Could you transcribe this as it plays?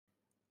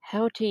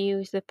How to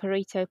use the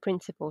Pareto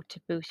principle to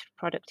boost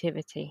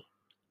productivity.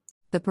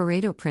 The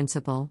Pareto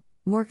principle,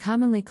 more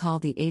commonly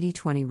called the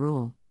 80-20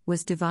 rule,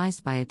 was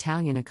devised by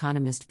Italian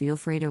economist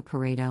Vilfredo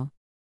Pareto.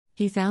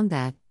 He found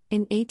that,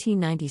 in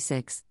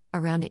 1896,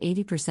 around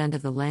 80%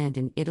 of the land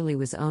in Italy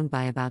was owned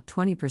by about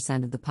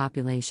 20% of the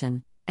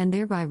population, and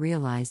thereby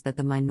realized that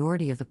the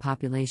minority of the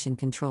population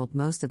controlled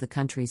most of the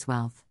country's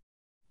wealth.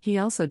 He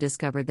also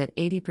discovered that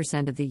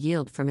 80% of the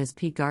yield from his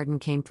pea garden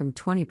came from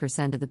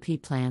 20% of the pea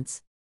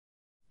plants.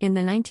 In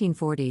the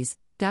 1940s,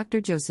 Dr.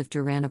 Joseph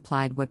Duran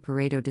applied what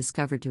Pareto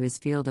discovered to his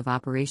field of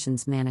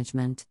operations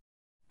management.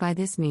 By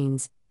this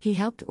means, he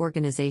helped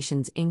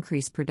organizations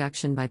increase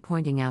production by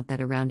pointing out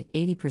that around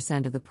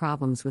 80% of the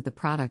problems with the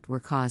product were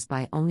caused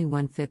by only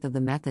 1/5 of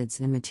the methods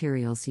and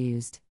materials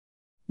used.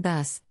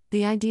 Thus,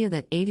 the idea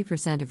that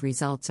 80% of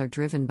results are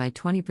driven by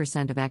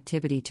 20% of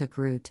activity took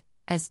root,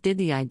 as did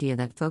the idea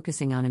that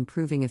focusing on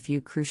improving a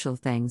few crucial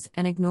things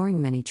and ignoring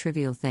many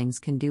trivial things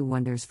can do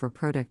wonders for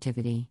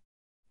productivity.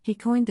 He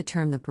coined the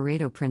term the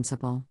Pareto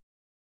principle.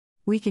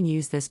 We can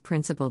use this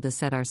principle to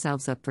set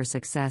ourselves up for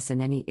success in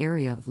any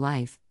area of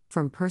life,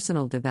 from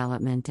personal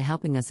development to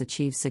helping us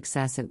achieve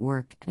success at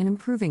work and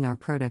improving our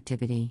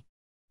productivity.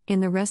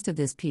 In the rest of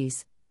this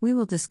piece, we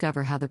will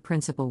discover how the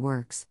principle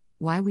works,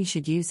 why we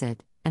should use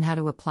it, and how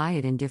to apply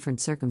it in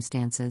different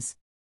circumstances.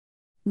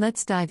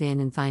 Let's dive in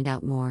and find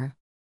out more.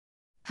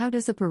 How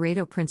does the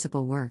Pareto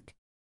principle work?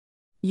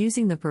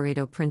 Using the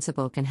Pareto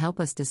principle can help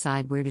us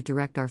decide where to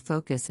direct our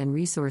focus and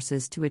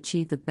resources to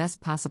achieve the best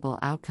possible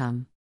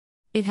outcome.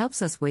 It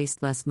helps us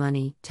waste less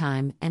money,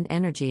 time, and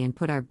energy and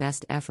put our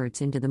best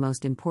efforts into the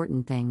most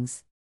important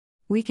things.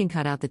 We can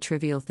cut out the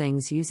trivial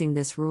things using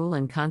this rule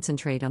and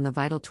concentrate on the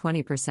vital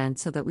 20%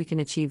 so that we can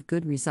achieve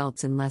good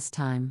results in less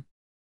time.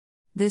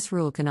 This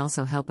rule can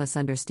also help us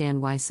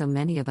understand why so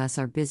many of us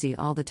are busy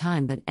all the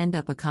time but end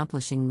up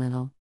accomplishing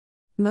little.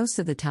 Most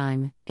of the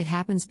time, it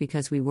happens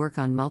because we work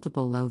on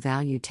multiple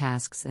low-value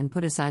tasks and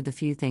put aside the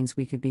few things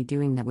we could be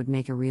doing that would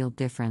make a real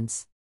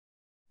difference.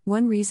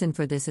 One reason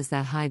for this is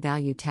that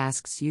high-value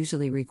tasks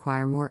usually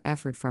require more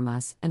effort from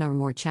us and are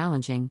more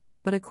challenging,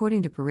 but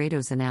according to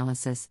Pareto's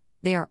analysis,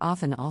 they are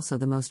often also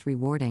the most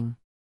rewarding.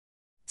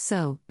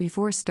 So,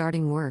 before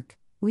starting work,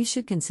 we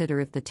should consider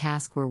if the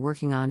task we're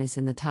working on is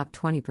in the top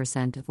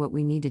 20% of what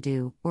we need to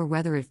do, or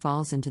whether it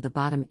falls into the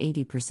bottom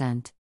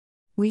 80%.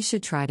 We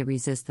should try to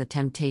resist the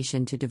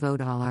temptation to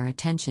devote all our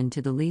attention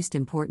to the least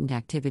important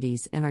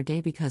activities in our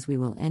day because we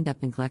will end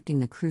up neglecting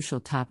the crucial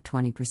top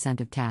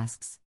 20% of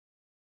tasks.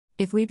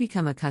 If we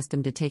become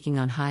accustomed to taking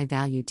on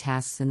high-value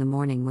tasks in the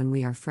morning when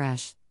we are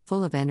fresh,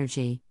 full of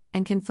energy,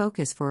 and can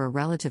focus for a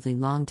relatively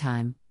long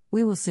time,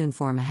 we will soon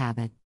form a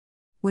habit.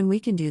 When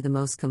we can do the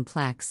most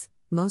complex,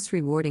 most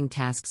rewarding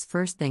tasks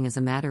first thing as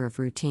a matter of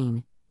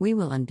routine, we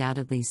will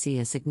undoubtedly see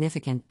a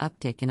significant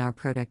uptick in our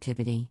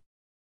productivity.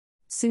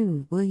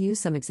 Soon, we'll use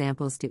some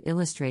examples to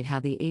illustrate how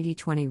the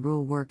 80-20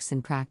 rule works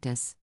in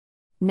practice.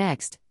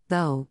 Next,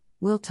 though,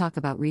 we'll talk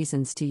about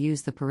reasons to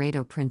use the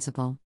Pareto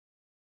principle.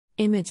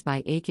 Image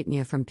by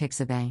Akitnya from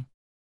Pixabay.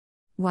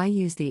 Why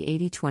use the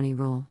 80-20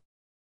 rule?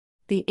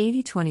 The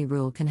 80-20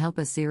 rule can help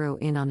us zero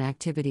in on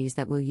activities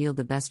that will yield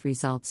the best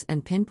results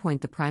and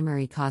pinpoint the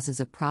primary causes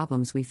of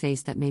problems we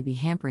face that may be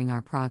hampering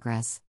our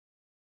progress.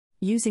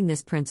 Using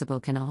this principle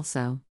can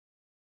also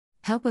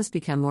help us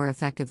become more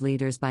effective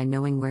leaders by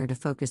knowing where to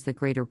focus the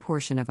greater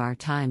portion of our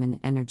time and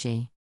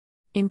energy.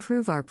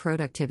 Improve our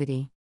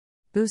productivity.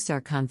 Boost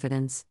our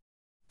confidence.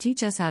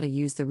 Teach us how to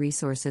use the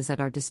resources at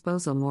our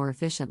disposal more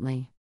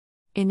efficiently.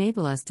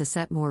 Enable us to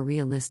set more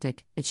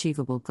realistic,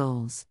 achievable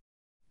goals.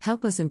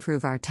 Help us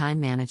improve our time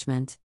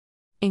management.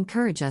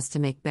 Encourage us to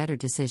make better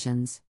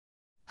decisions.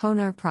 Hone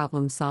our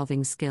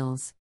problem-solving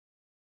skills.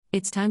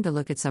 It's time to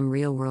look at some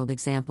real-world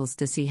examples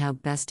to see how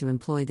best to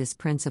employ this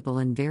principle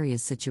in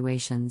various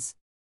situations.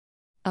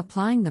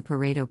 Applying the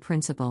Pareto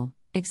principle,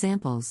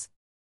 examples.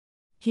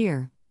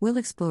 Here, we'll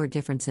explore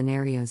different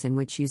scenarios in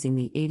which using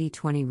the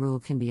 80-20 rule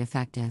can be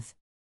effective.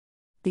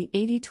 The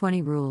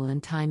 80-20 rule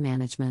and time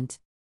management.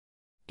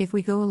 If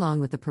we go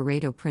along with the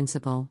Pareto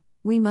principle,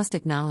 we must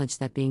acknowledge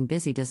that being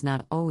busy does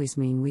not always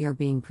mean we are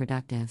being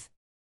productive.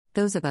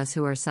 Those of us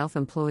who are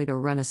self-employed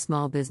or run a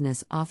small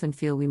business often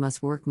feel we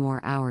must work more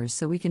hours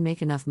so we can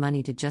make enough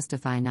money to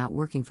justify not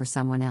working for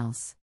someone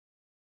else.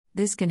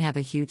 This can have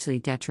a hugely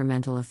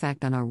detrimental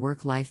effect on our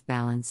work-life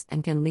balance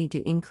and can lead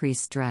to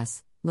increased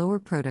stress, lower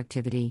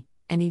productivity,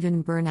 and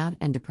even burnout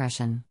and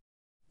depression.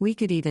 We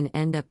could even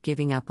end up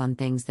giving up on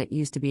things that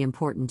used to be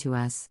important to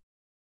us.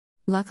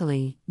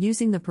 Luckily,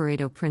 using the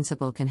Pareto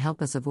principle can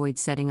help us avoid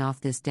setting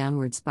off this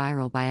downward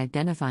spiral by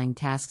identifying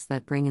tasks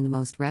that bring in the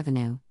most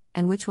revenue,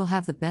 and which will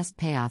have the best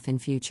payoff in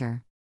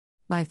future.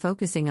 By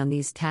focusing on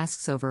these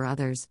tasks over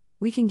others,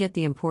 we can get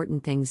the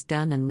important things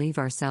done and leave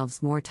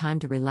ourselves more time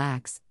to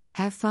relax,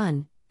 have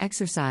fun,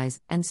 exercise,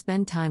 and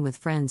spend time with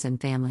friends and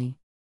family.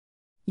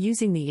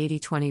 Using the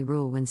 80-20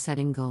 rule when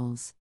setting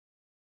goals.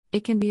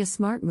 It can be a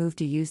smart move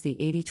to use the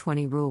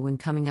 80-20 rule when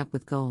coming up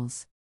with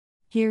goals.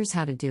 Here's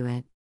how to do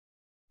it.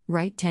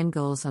 Write 10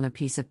 goals on a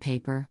piece of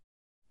paper.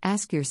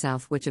 Ask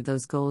yourself which of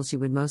those goals you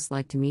would most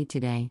like to meet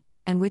today,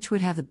 and which would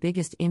have the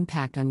biggest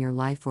impact on your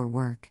life or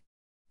work.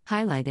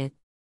 Highlight it.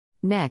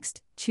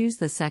 Next, choose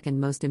the second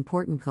most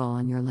important goal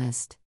on your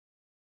list.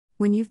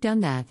 When you've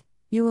done that,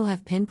 you will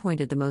have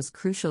pinpointed the most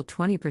crucial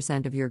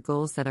 20% of your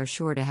goals that are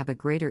sure to have a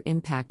greater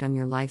impact on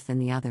your life than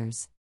the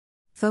others.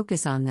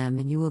 Focus on them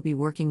and you will be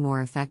working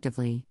more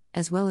effectively,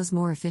 as well as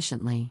more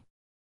efficiently.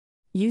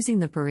 Using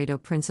the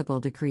Pareto Principle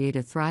to create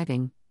a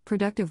thriving,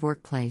 productive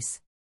workplace.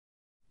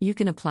 You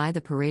can apply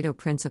the Pareto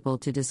Principle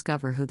to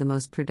discover who the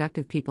most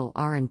productive people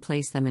are and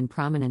place them in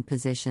prominent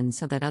positions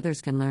so that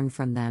others can learn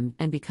from them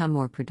and become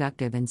more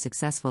productive and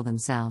successful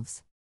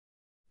themselves.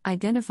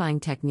 Identifying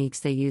techniques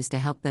they use to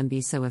help them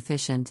be so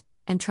efficient,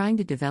 and trying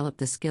to develop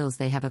the skills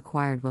they have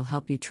acquired will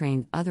help you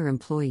train other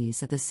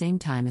employees at the same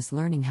time as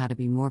learning how to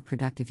be more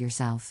productive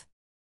yourself.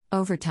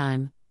 Over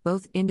time,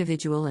 both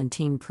individual and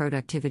team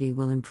productivity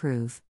will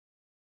improve.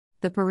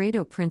 The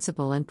Pareto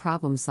Principle and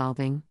problem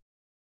solving.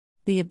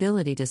 The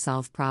ability to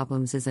solve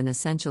problems is an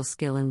essential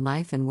skill in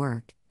life and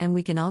work, and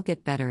we can all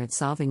get better at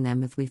solving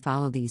them if we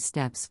follow these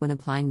steps when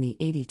applying the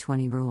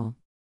 80-20 rule.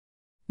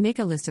 Make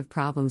a list of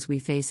problems we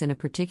face in a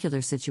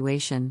particular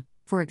situation,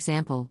 for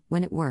example,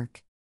 when at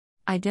work.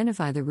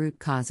 Identify the root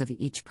cause of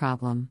each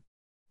problem.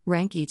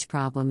 Rank each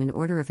problem in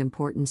order of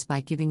importance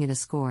by giving it a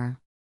score.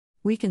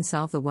 We can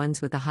solve the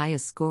ones with the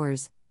highest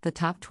scores, the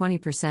top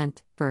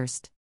 20%,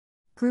 first.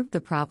 Group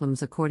the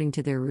problems according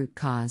to their root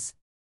cause.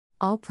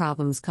 All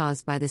problems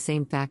caused by the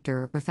same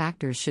factor or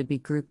factors should be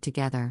grouped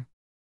together.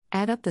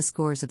 Add up the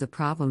scores of the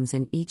problems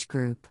in each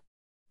group.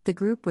 The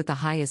group with the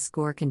highest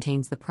score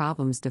contains the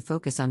problems to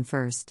focus on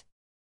first.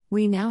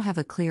 We now have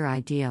a clear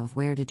idea of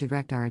where to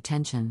direct our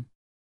attention.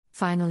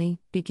 Finally,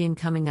 begin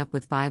coming up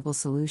with viable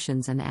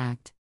solutions and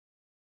act.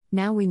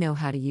 Now we know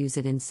how to use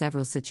it in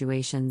several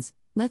situations,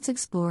 let's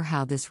explore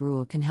how this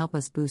rule can help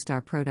us boost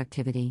our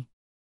productivity.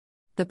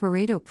 The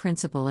Pareto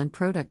Principle and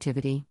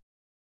productivity.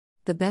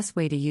 The best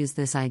way to use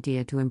this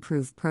idea to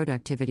improve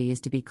productivity is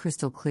to be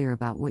crystal clear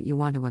about what you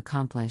want to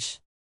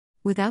accomplish.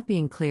 Without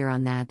being clear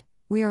on that,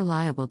 we are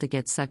liable to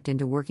get sucked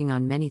into working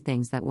on many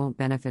things that won't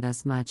benefit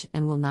us much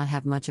and will not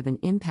have much of an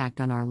impact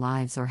on our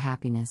lives or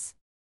happiness.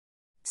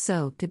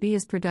 So, to be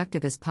as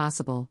productive as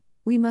possible,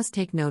 we must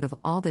take note of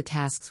all the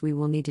tasks we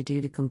will need to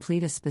do to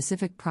complete a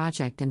specific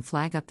project and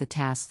flag up the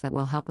tasks that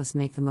will help us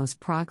make the most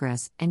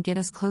progress and get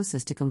us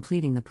closest to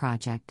completing the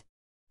project.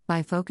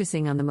 By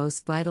focusing on the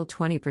most vital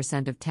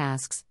 20% of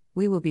tasks,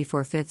 we will be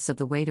 4/5 of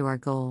the way to our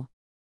goal.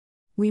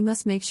 We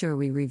must make sure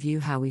we review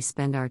how we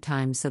spend our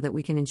time so that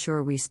we can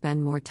ensure we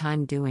spend more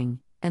time doing,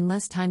 and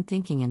less time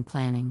thinking and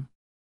planning.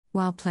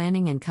 While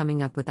planning and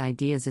coming up with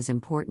ideas is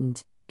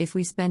important, if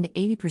we spend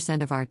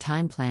 80% of our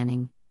time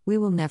planning, we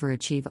will never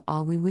achieve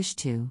all we wish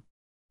to.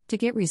 To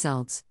get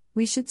results,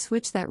 we should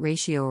switch that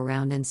ratio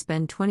around and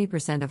spend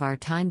 20% of our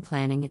time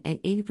planning and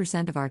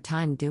 80% of our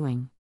time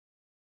doing.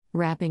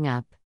 Wrapping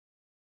up.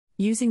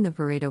 Using the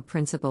Pareto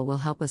Principle will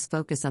help us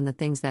focus on the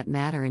things that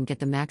matter and get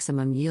the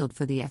maximum yield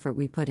for the effort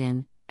we put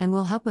in, and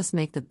will help us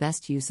make the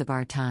best use of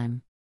our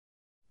time.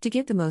 To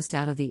get the most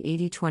out of the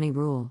 80-20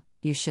 rule,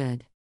 you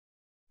should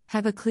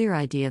have a clear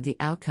idea of the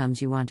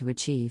outcomes you want to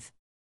achieve.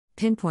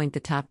 Pinpoint the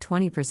top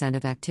 20%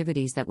 of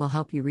activities that will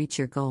help you reach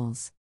your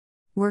goals.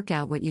 Work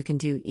out what you can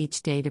do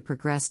each day to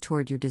progress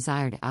toward your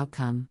desired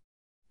outcome.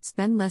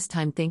 Spend less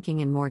time thinking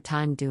and more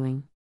time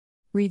doing.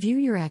 Review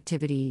your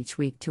activity each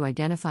week to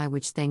identify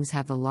which things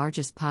have the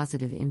largest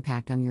positive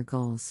impact on your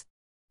goals.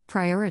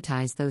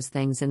 Prioritize those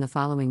things in the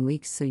following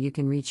weeks so you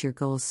can reach your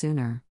goals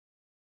sooner.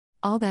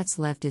 All that's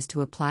left is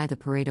to apply the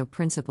Pareto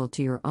Principle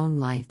to your own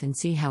life and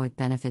see how it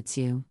benefits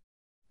you.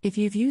 If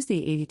you've used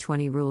the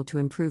 80-20 rule to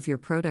improve your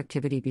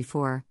productivity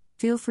before,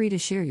 feel free to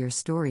share your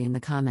story in the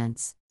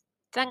comments.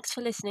 Thanks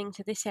for listening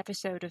to this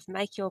episode of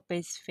Make Your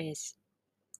Biz Fizz.